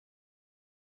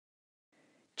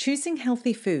Choosing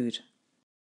healthy food.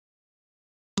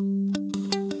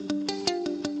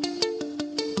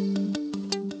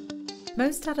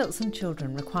 Most adults and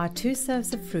children require 2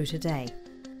 serves of fruit a day.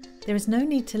 There is no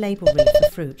need to label read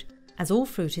for fruit, as all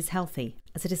fruit is healthy,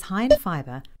 as it is high in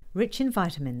fibre, rich in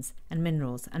vitamins and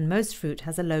minerals, and most fruit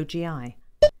has a low GI.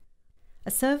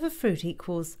 A serve of fruit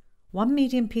equals 1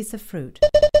 medium piece of fruit,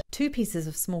 2 pieces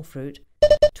of small fruit,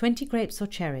 20 grapes or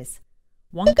cherries,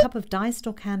 1 cup of diced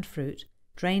or canned fruit,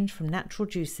 drained from natural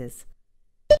juices,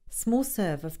 small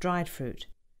serve of dried fruit.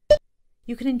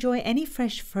 You can enjoy any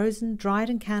fresh, frozen, dried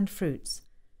and canned fruits.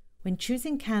 When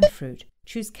choosing canned fruit,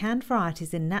 choose canned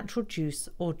varieties in natural juice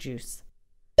or juice,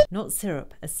 not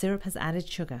syrup, as syrup has added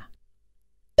sugar.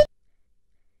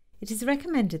 It is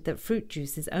recommended that fruit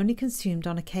juice is only consumed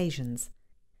on occasions,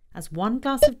 as 1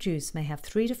 glass of juice may have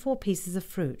 3 to 4 pieces of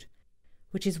fruit,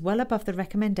 which is well above the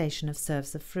recommendation of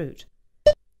serves of fruit.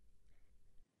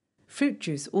 Fruit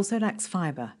juice also lacks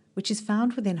fibre, which is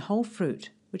found within whole fruit,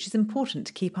 which is important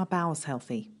to keep our bowels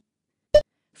healthy.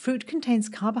 Fruit contains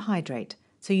carbohydrate,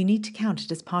 so you need to count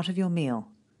it as part of your meal.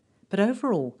 But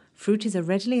overall, fruit is a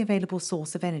readily available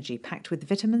source of energy packed with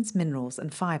vitamins, minerals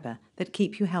and fibre that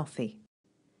keep you healthy.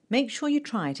 Make sure you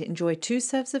try to enjoy 2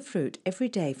 serves of fruit every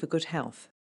day for good health.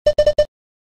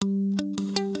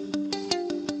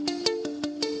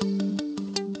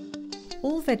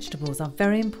 All vegetables are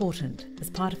very important as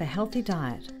part of a healthy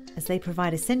diet, as they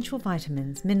provide essential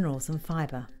vitamins, minerals and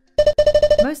fibre.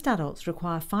 Most adults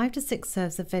require 5 to 6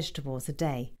 serves of vegetables a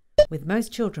day, with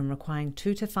most children requiring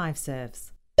 2 to 5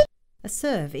 serves. A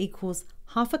serve equals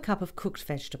half a cup of cooked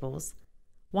vegetables,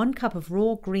 1 cup of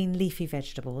raw green leafy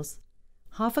vegetables,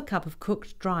 half a cup of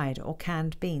cooked, dried or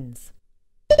canned beans.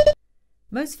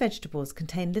 Most vegetables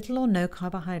contain little or no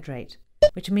carbohydrate,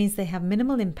 which means they have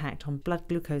minimal impact on blood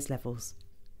glucose levels.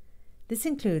 This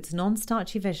includes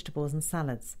non-starchy vegetables and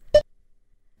salads.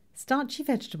 Starchy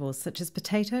vegetables such as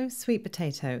potato, sweet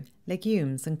potato,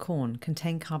 legumes and corn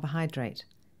contain carbohydrate.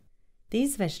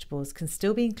 These vegetables can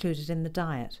still be included in the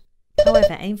diet.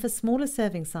 However, aim for smaller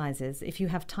serving sizes if you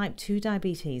have type 2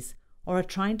 diabetes or are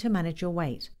trying to manage your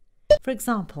weight. For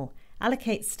example,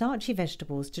 allocate starchy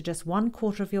vegetables to just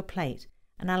 1/4 of your plate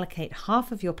and allocate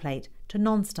half of your plate to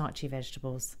non-starchy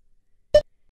vegetables.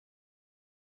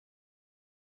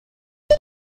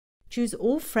 Choose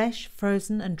all fresh,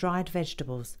 frozen and dried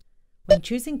vegetables. When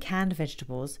choosing canned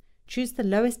vegetables, choose the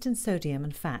lowest in sodium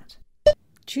and fat.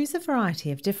 Choose a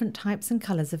variety of different types and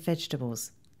colours of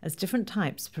vegetables, as different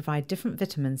types provide different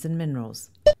vitamins and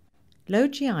minerals. Low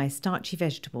GI starchy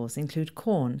vegetables include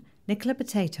corn, Nicola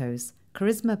potatoes,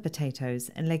 charisma potatoes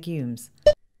and legumes.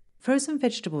 Frozen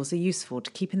vegetables are useful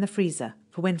to keep in the freezer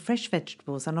for when fresh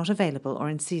vegetables are not available or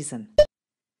in season.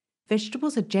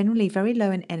 Vegetables are generally very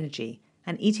low in energy,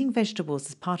 and eating vegetables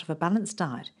as part of a balanced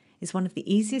diet is one of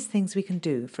the easiest things we can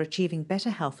do for achieving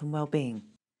better health and well-being.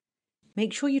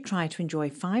 Make sure you try to enjoy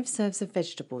 5 serves of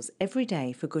vegetables every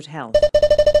day for good health.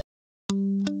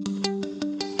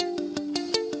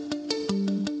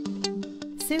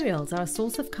 Cereals are a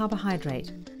source of carbohydrate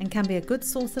and can be a good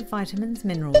source of vitamins,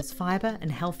 minerals, fibre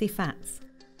and healthy fats.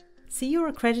 See your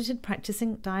accredited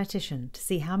practicing dietitian to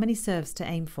see how many serves to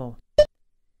aim for.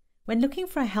 When looking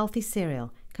for a healthy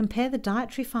cereal, compare the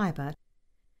dietary fibre,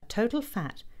 total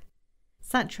fat,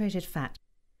 saturated fat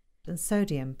and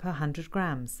sodium per 100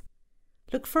 grams.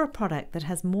 Look for a product that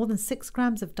has more than 6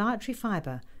 grams of dietary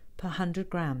fibre per 100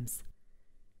 grams,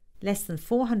 less than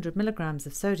 400 milligrams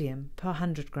of sodium per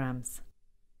 100 grams.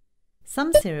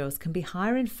 Some cereals can be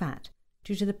higher in fat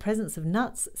due to the presence of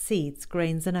nuts, seeds,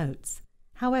 grains and oats.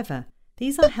 However,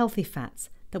 these are healthy fats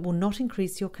that will not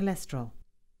increase your cholesterol.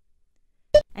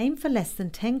 Aim for less than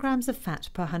 10 grams of fat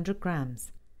per 100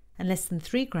 grams and less than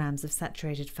 3 grams of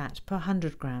saturated fat per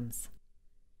 100 grams.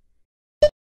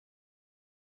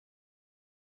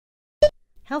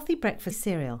 Healthy breakfast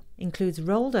cereal includes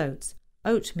rolled oats,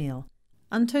 oatmeal,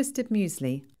 untoasted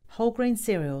muesli, whole grain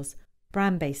cereals,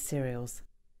 bran-based cereals.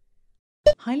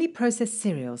 Highly processed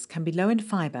cereals can be low in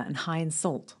fibre and high in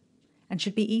salt, and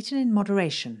should be eaten in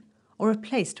moderation or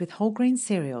replaced with whole grain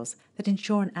cereals that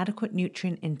ensure an adequate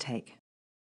nutrient intake.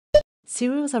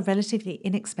 Cereals are relatively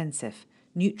inexpensive,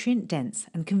 nutrient-dense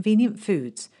and convenient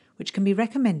foods which can be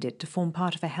recommended to form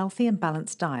part of a healthy and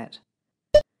balanced diet.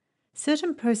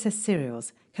 Certain processed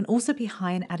cereals can also be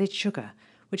high in added sugar,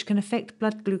 which can affect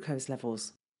blood glucose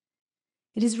levels.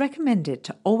 It is recommended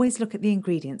to always look at the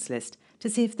ingredients list to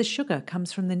see if the sugar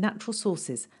comes from the natural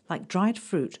sources like dried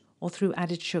fruit or through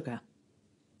added sugar.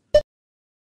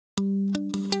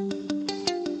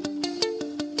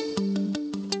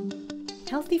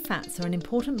 Healthy fats are an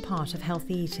important part of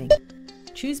healthy eating.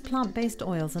 Choose plant-based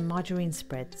oils and margarine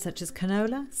spreads such as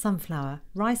canola, sunflower,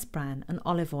 rice bran and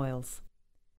olive oils.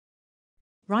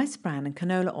 Rice bran and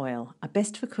canola oil are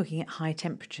best for cooking at high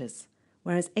temperatures,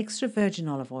 whereas extra virgin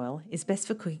olive oil is best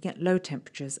for cooking at low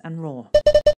temperatures and raw.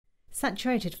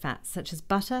 Saturated fats such as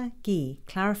butter, ghee,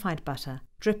 clarified butter,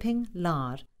 dripping,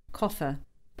 lard, koffa,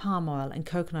 palm oil and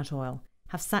coconut oil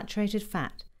have saturated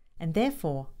fat and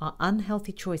therefore are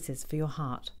unhealthy choices for your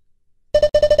heart.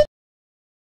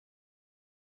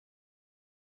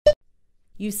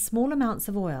 Use small amounts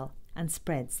of oil and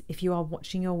spreads if you are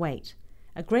watching your weight.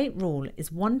 A great rule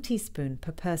is 1 teaspoon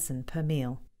per person per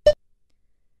meal.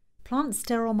 Plant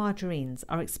sterile margarines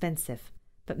are expensive,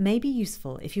 but may be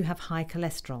useful if you have high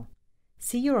cholesterol.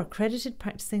 See your accredited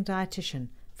practicing dietitian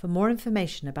for more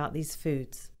information about these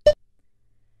foods.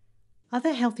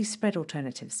 Other healthy spread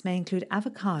alternatives may include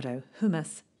avocado,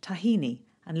 hummus, tahini,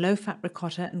 and low-fat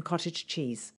ricotta and cottage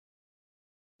cheese.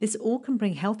 This all can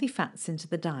bring healthy fats into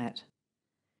the diet.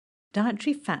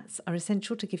 Dietary fats are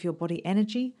essential to give your body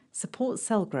energy, support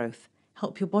cell growth,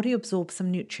 help your body absorb some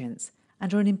nutrients,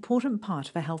 and are an important part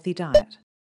of a healthy diet.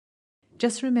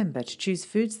 Just remember to choose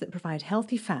foods that provide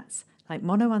healthy fats like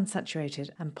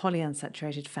monounsaturated and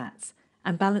polyunsaturated fats,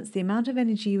 and balance the amount of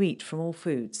energy you eat from all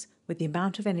foods with the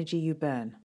amount of energy you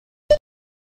burn.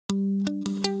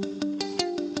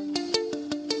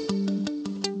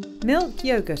 Milk,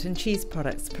 yogurt and cheese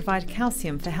products provide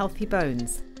calcium for healthy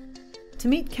bones. To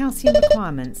meet calcium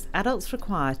requirements, adults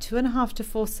require 2.5 to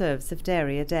 4 serves of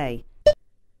dairy a day,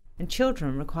 and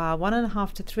children require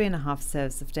 1.5 to 3.5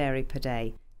 serves of dairy per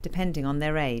day, depending on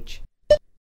their age.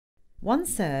 1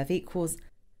 serve equals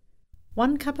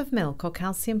 1 cup of milk or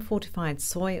calcium-fortified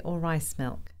soy or rice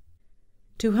milk,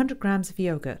 200 grams of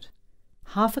yogurt,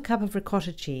 half a cup of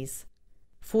ricotta cheese,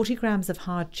 40 grams of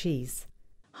hard cheese.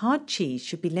 Hard cheese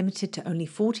should be limited to only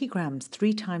 40 grams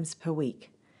 3 times per week.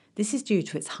 This is due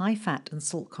to its high fat and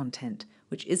salt content,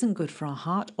 which isn't good for our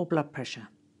heart or blood pressure.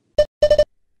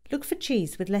 Look for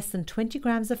cheese with less than 20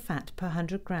 grams of fat per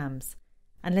 100 grams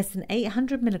and less than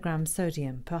 800 milligrams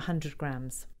sodium per 100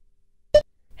 grams.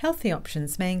 Healthy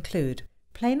options may include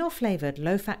plain or flavoured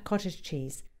low-fat cottage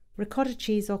cheese, ricotta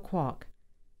cheese or quark,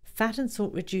 fat and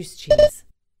salt reduced cheese.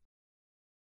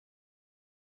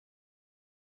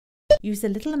 Use a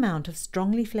little amount of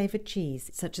strongly flavoured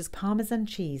cheese such as Parmesan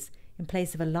cheese in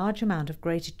place of a large amount of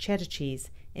grated cheddar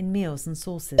cheese in meals and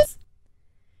sauces.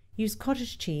 Use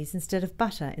cottage cheese instead of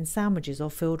butter in sandwiches or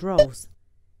filled rolls.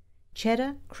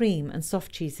 Cheddar, cream and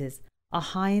soft cheeses are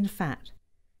high in fat.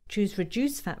 Choose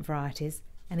reduced fat varieties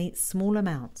and eat small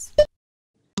amounts.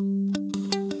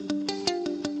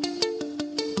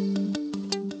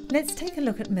 Let's take a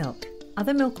look at milk,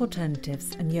 other milk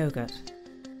alternatives and yogurt.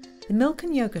 The milk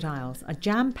and yogurt aisles are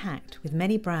jam-packed with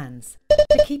many brands.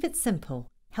 To keep it simple,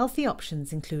 healthy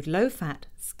options include low-fat,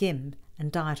 skim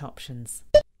and diet options.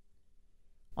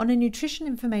 On a nutrition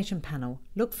information panel,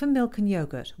 look for milk and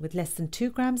yogurt with less than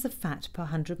 2 grams of fat per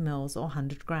 100 ml or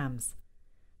 100 grams.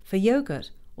 For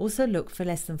yogurt, also look for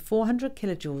less than 400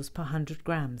 kilojoules per 100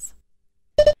 grams.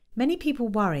 Many people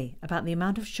worry about the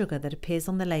amount of sugar that appears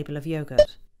on the label of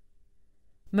yogurt.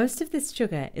 Most of this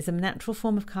sugar is a natural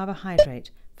form of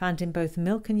carbohydrate found in both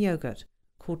milk and yogurt,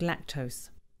 called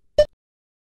lactose.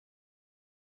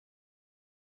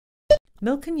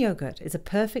 Milk and yogurt is a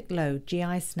perfect low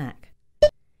GI snack.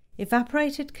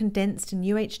 Evaporated, condensed and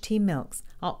UHT milks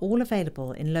are all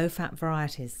available in low-fat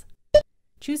varieties.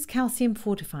 Choose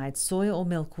calcium-fortified soy or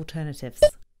milk alternatives.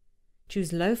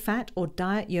 Choose low-fat or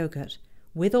diet yogurt,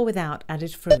 with or without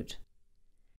added fruit.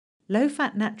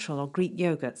 Low-fat natural or Greek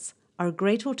yogurts are a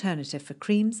great alternative for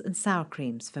creams and sour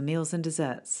creams for meals and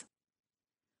desserts.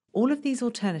 All of these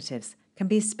alternatives can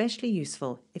be especially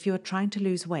useful if you are trying to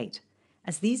lose weight,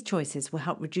 as these choices will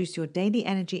help reduce your daily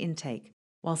energy intake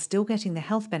while still getting the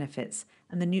health benefits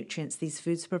and the nutrients these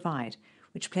foods provide,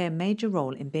 which play a major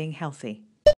role in being healthy.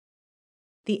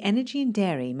 The energy in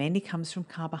dairy mainly comes from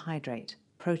carbohydrate,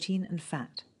 protein and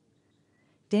fat.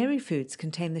 Dairy foods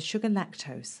contain the sugar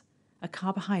lactose, a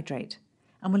carbohydrate,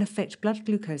 and will affect blood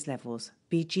glucose levels,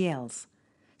 BGLs,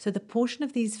 so the portion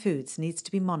of these foods needs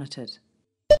to be monitored.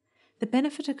 The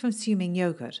benefit of consuming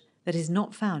yogurt that is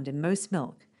not found in most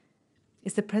milk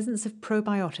is the presence of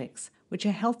probiotics, which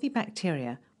are healthy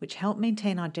bacteria which help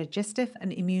maintain our digestive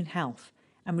and immune health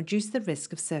and reduce the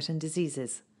risk of certain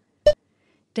diseases.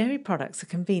 Dairy products are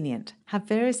convenient, have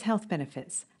various health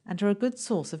benefits, and are a good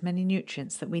source of many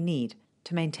nutrients that we need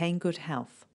to maintain good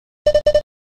health.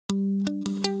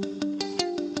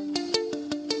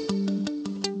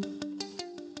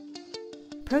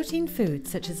 Protein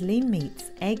foods such as lean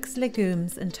meats, eggs,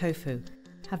 legumes and tofu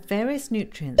have various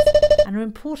nutrients and are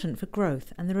important for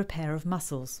growth and the repair of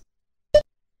muscles.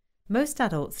 Most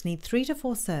adults need 3 to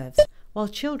 4 serves, while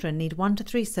children need 1 to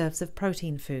 3 serves of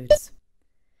protein foods.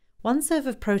 1 serve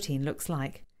of protein looks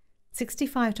like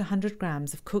 65 to 100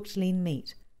 grams of cooked lean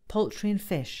meat, poultry and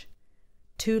fish,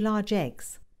 2 large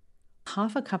eggs,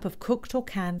 half a cup of cooked or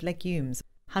canned legumes,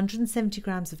 170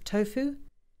 grams of tofu,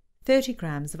 30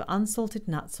 grams of unsalted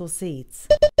nuts or seeds.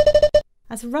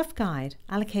 As a rough guide,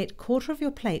 allocate 1/4 of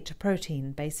your plate to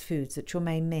protein-based foods at your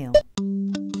main meal.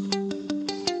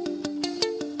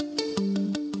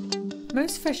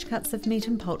 Most fresh cuts of meat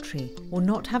and poultry will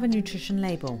not have a nutrition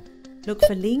label. Look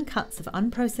for lean cuts of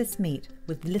unprocessed meat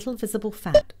with little visible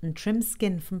fat and trimmed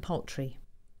skin from poultry.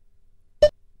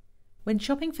 When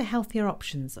shopping for healthier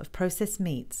options of processed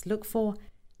meats, look for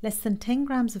less than 10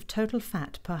 grams of total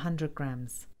fat per 100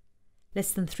 grams,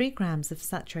 less than 3 grams of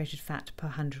saturated fat per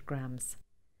 100 grams.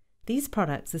 These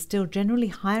products are still generally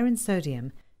higher in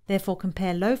sodium, therefore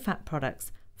compare low-fat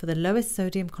products for the lowest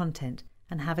sodium content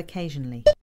and have occasionally.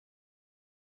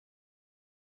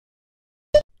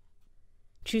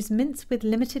 Choose mince with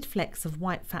limited flecks of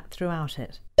white fat throughout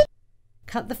it.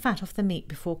 Cut the fat off the meat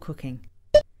before cooking.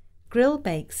 Grill,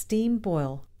 bake, steam,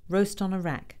 boil, roast on a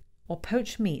rack, or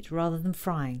poach meat rather than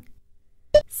frying.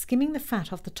 Skimming the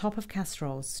fat off the top of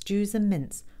casseroles, stews and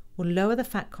mince will lower the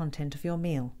fat content of your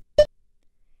meal.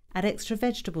 Add extra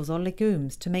vegetables or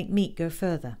legumes to make meat go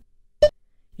further.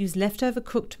 Use leftover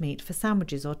cooked meat for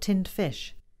sandwiches or tinned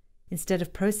fish, instead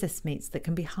of processed meats that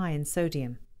can be high in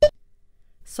sodium.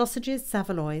 Sausages,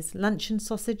 saveloys, luncheon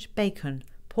sausage, bacon,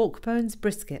 pork bones,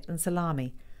 brisket and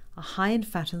salami are high in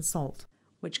fat and salt,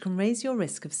 which can raise your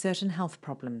risk of certain health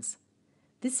problems.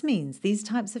 This means these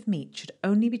types of meat should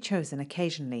only be chosen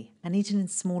occasionally and eaten in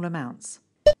small amounts.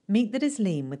 Meat that is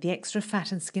lean with the extra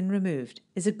fat and skin removed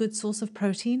is a good source of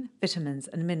protein, vitamins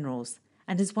and minerals,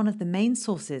 and is one of the main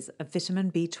sources of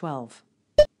vitamin B12.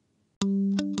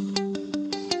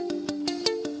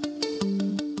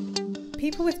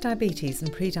 People with diabetes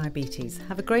and prediabetes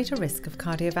have a greater risk of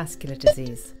cardiovascular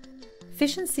disease.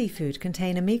 Fish and seafood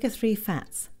contain omega-3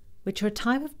 fats, which are a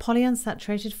type of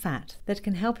polyunsaturated fat that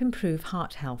can help improve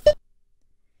heart health.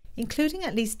 Including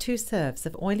at least 2 serves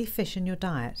of oily fish in your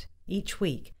diet each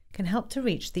week can help to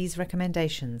reach these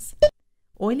recommendations.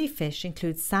 Oily fish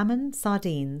includes salmon,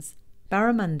 sardines,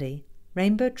 barramundi,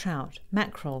 rainbow trout,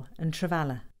 mackerel and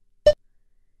trevally.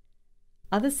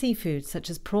 Other seafoods such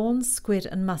as prawns, squid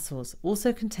and mussels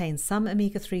also contain some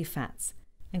omega-3 fats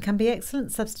and can be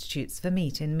excellent substitutes for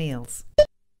meat in meals.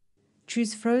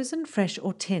 Choose frozen, fresh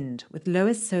or tinned with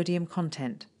lowest sodium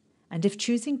content, and if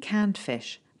choosing canned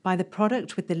fish, buy the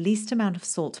product with the least amount of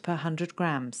salt per 100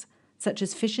 grams, such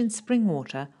as fish in spring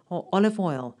water or olive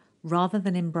oil rather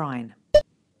than in brine.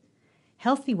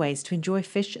 Healthy ways to enjoy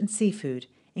fish and seafood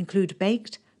include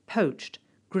baked, poached,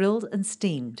 grilled and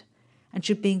steamed, and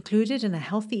should be included in a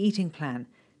healthy eating plan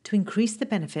to increase the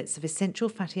benefits of essential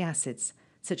fatty acids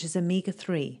such as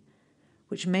omega-3,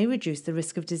 which may reduce the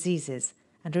risk of diseases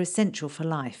and are essential for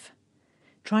life.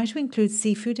 Try to include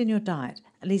seafood in your diet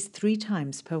at least 3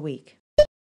 times per week.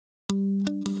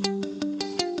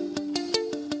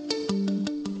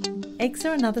 Eggs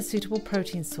are another suitable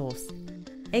protein source.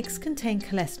 Eggs contain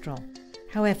cholesterol.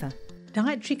 However,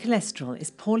 dietary cholesterol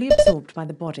is poorly absorbed by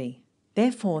the body.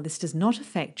 Therefore, this does not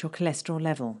affect your cholesterol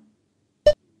level.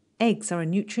 Eggs are a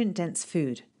nutrient-dense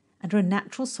food and are a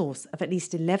natural source of at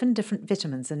least 11 different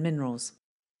vitamins and minerals.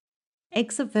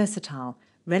 Eggs are versatile,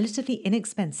 relatively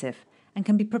inexpensive, and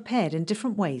can be prepared in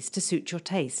different ways to suit your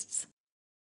tastes.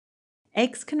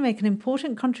 Eggs can make an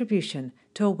important contribution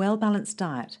to a well-balanced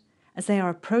diet, as they are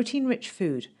a protein-rich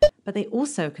food, but they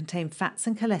also contain fats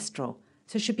and cholesterol,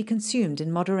 so should be consumed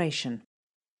in moderation.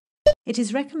 It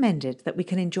is recommended that we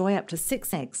can enjoy up to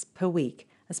 6 eggs per week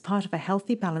as part of a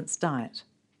healthy, balanced diet.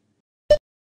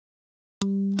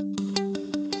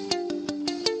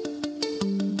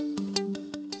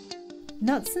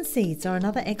 Nuts and seeds are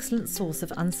another excellent source of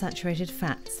unsaturated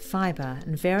fats, fibre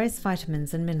and various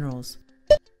vitamins and minerals.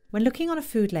 When looking on a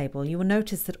food label, you will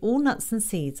notice that all nuts and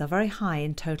seeds are very high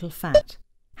in total fat.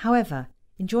 However,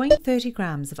 enjoying 30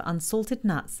 grams of unsalted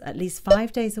nuts at least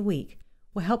 5 days a week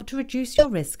will help to reduce your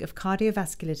risk of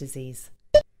cardiovascular disease.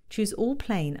 Choose all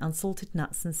plain unsalted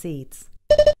nuts and seeds.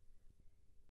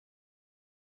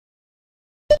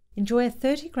 Enjoy a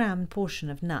 30-gram portion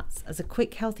of nuts as a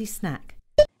quick healthy snack.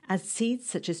 Add seeds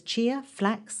such as chia,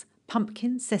 flax,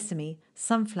 pumpkin, sesame,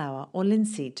 sunflower or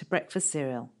linseed to breakfast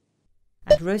cereal.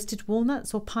 Add roasted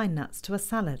walnuts or pine nuts to a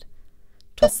salad.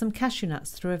 Toss some cashew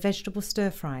nuts through a vegetable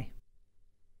stir-fry.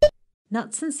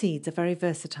 Nuts and seeds are very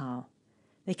versatile.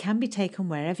 They can be taken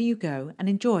wherever you go and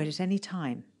enjoyed at any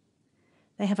time.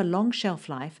 They have a long shelf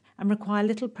life and require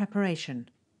little preparation.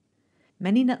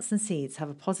 Many nuts and seeds have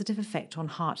a positive effect on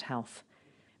heart health,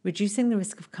 reducing the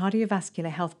risk of cardiovascular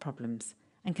health problems,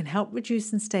 and can help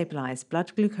reduce and stabilise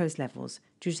blood glucose levels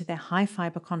due to their high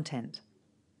fibre content.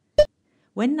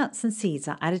 When nuts and seeds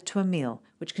are added to a meal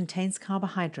which contains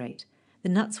carbohydrate, the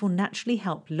nuts will naturally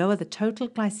help lower the total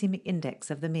glycemic index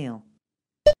of the meal.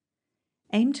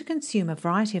 Aim to consume a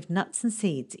variety of nuts and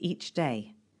seeds each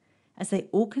day, as they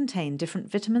all contain different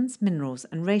vitamins, minerals,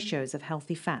 and ratios of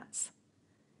healthy fats.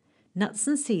 Nuts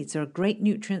and seeds are a great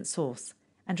nutrient source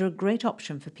and are a great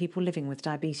option for people living with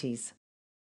diabetes.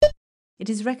 It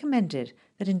is recommended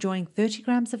that enjoying 30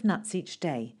 grams of nuts each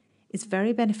day is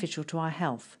very beneficial to our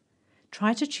health.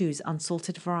 Try to choose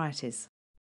unsalted varieties.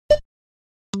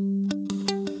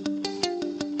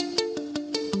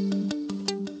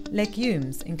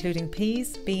 Legumes, including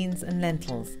peas, beans and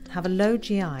lentils, have a low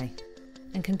GI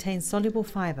and contain soluble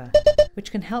fibre,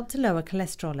 which can help to lower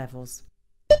cholesterol levels.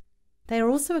 They are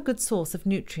also a good source of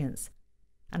nutrients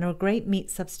and are a great meat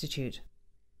substitute.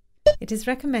 It is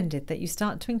recommended that you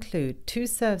start to include 2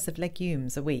 serves of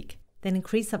legumes a week, then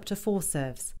increase up to 4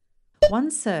 serves.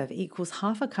 1 serve equals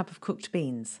half a cup of cooked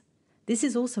beans. This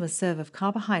is also a serve of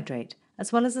carbohydrate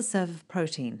as well as a serve of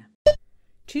protein.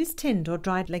 Choose tinned or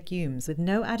dried legumes with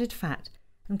no added fat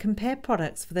and compare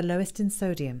products for the lowest in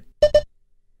sodium.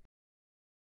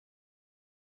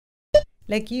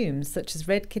 Legumes such as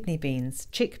red kidney beans,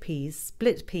 chickpeas,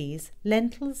 split peas,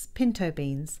 lentils, pinto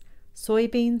beans,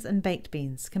 soybeans and baked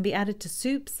beans can be added to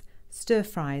soups,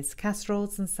 stir-fries,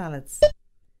 casseroles and salads.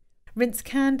 Rinse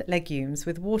canned legumes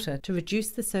with water to reduce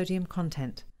the sodium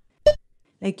content.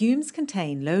 Legumes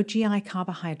contain low GI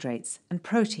carbohydrates and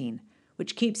protein,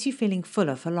 which keeps you feeling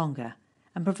fuller for longer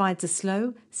and provides a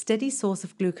slow, steady source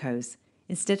of glucose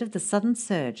instead of the sudden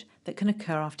surge that can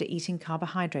occur after eating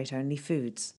carbohydrate-only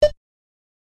foods.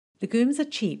 Legumes are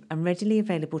cheap and readily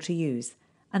available to use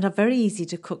and are very easy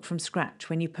to cook from scratch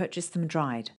when you purchase them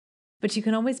dried, but you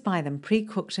can always buy them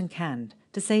pre-cooked and canned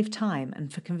to save time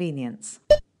and for convenience.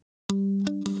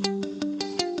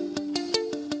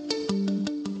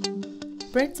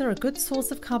 Breads are a good source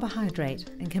of carbohydrate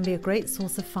and can be a great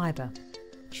source of fibre.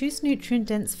 Choose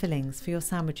nutrient-dense fillings for your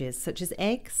sandwiches such as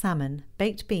egg, salmon,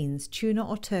 baked beans, tuna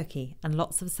or turkey, and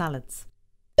lots of salads.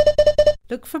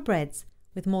 Look for breads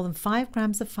with more than 5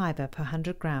 grams of fibre per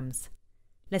 100 grams,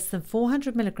 less than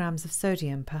 400 milligrams of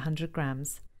sodium per 100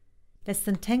 grams, less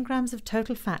than 10 grams of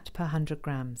total fat per 100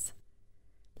 grams,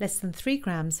 less than 3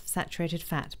 grams of saturated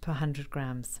fat per 100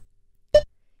 grams.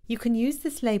 You can use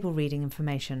this label reading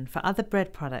information for other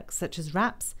bread products such as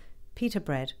wraps, pita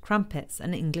bread, crumpets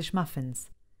and English muffins.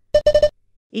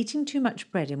 Eating too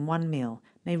much bread in one meal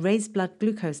may raise blood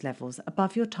glucose levels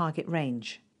above your target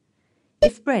range.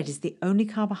 If bread is the only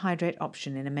carbohydrate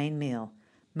option in a main meal,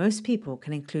 most people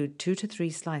can include 2 to 3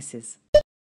 slices.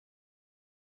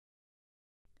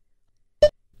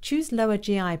 Choose lower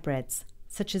GI breads,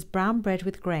 such as brown bread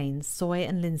with grains, soy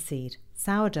and linseed,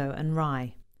 sourdough and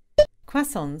rye.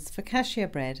 Croissants,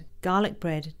 focaccia bread, garlic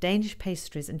bread, Danish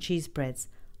pastries and cheese breads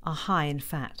are high in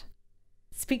fat.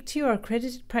 Speak to your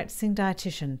accredited practicing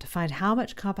dietitian to find how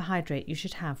much carbohydrate you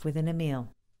should have within a meal.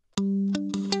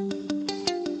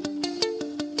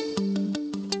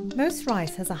 Most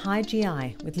rice has a high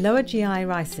GI, with lower GI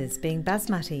rices being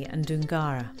basmati and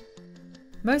dungara.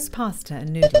 Most pasta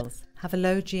and noodles have a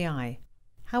low GI.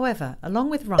 However, along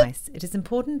with rice, it is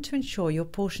important to ensure your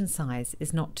portion size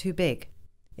is not too big,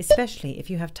 especially if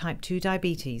you have type 2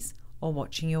 diabetes or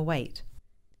watching your weight.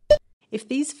 If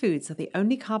these foods are the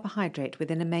only carbohydrate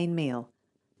within a main meal,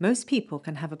 most people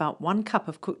can have about 1 cup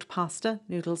of cooked pasta,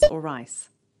 noodles or rice.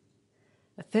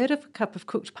 1/3 of a cup of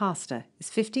cooked pasta is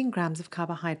 15 grams of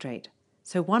carbohydrate,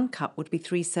 so 1 cup would be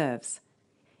 3 serves.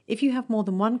 If you have more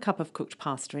than 1 cup of cooked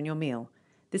pasta in your meal,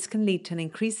 this can lead to an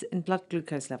increase in blood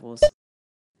glucose levels.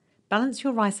 Balance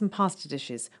your rice and pasta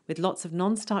dishes with lots of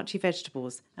non-starchy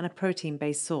vegetables and a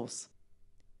protein-based sauce.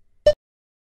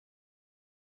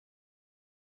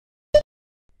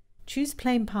 Choose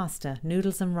plain pasta,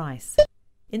 noodles and rice.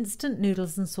 Instant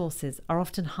noodles and sauces are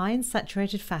often high in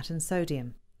saturated fat and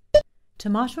sodium.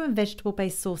 Tomato and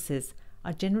vegetable-based sauces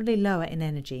are generally lower in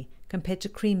energy compared to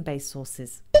cream-based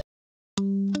sauces.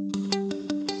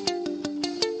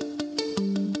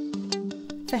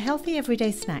 For healthy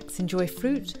everyday snacks, enjoy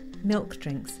fruit, milk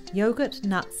drinks, yogurt,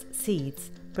 nuts,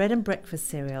 seeds, bread and breakfast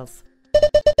cereals.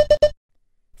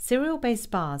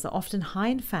 Cereal-based bars are often high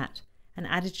in fat and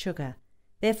added sugar,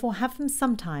 therefore have them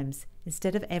sometimes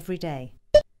instead of every day.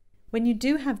 When you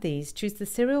do have these, choose the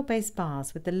cereal-based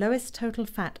bars with the lowest total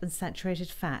fat and saturated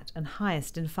fat and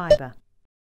highest in fibre.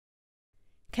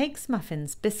 Cakes,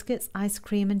 muffins, biscuits, ice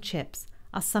cream and chips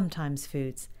are sometimes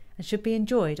foods and should be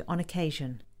enjoyed on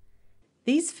occasion.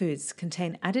 These foods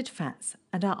contain added fats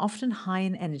and are often high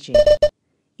in energy.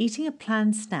 Eating a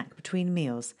planned snack between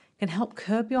meals can help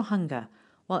curb your hunger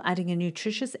while adding a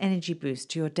nutritious energy boost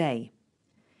to your day.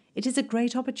 It is a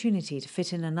great opportunity to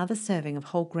fit in another serving of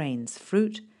whole grains,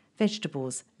 fruit,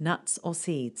 vegetables, nuts or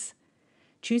seeds.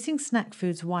 Choosing snack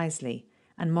foods wisely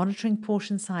and monitoring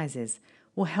portion sizes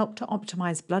will help to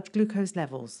optimize blood glucose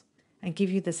levels and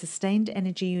give you the sustained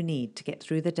energy you need to get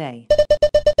through the day.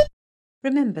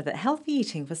 Remember that healthy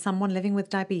eating for someone living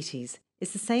with diabetes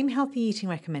is the same healthy eating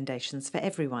recommendations for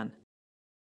everyone.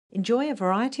 Enjoy a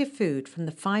variety of food from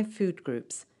the 5 food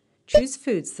groups. Choose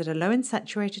foods that are low in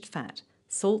saturated fat,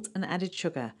 salt and added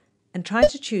sugar, and try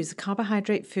to choose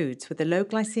carbohydrate foods with a low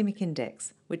glycemic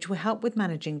index, which will help with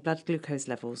managing blood glucose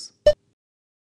levels.